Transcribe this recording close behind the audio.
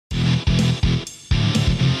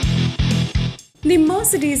The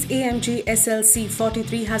Mercedes AMG SLC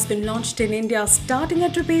 43 has been launched in India starting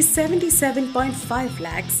at Rs 77.5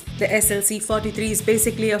 lakhs. The SLC 43 is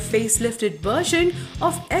basically a facelifted version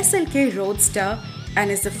of SLK Roadster and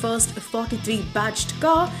is the first 43 badged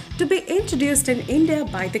car to be introduced in India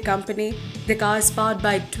by the company. The car is powered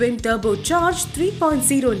by twin-turbocharged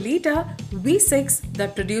 3.0-litre V6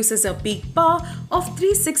 that produces a peak power of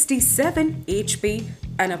 367 HP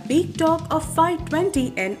and a peak torque of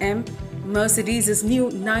 520 Nm. Mercedes' new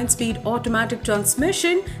 9-speed automatic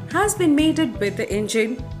transmission has been mated with the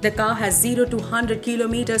engine. The car has 0 to 100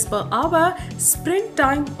 km per hour sprint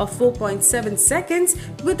time of 4.7 seconds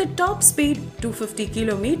with a top speed 250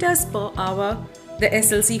 km per hour. The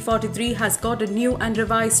SLC 43 has got a new and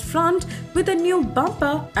revised front with a new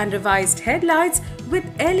bumper and revised headlights with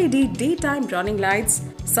LED daytime running lights.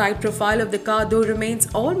 Side profile of the car though remains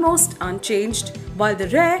almost unchanged, while the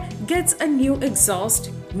rear gets a new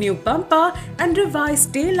exhaust, new bumper and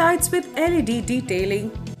revised taillights with LED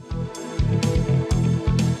detailing.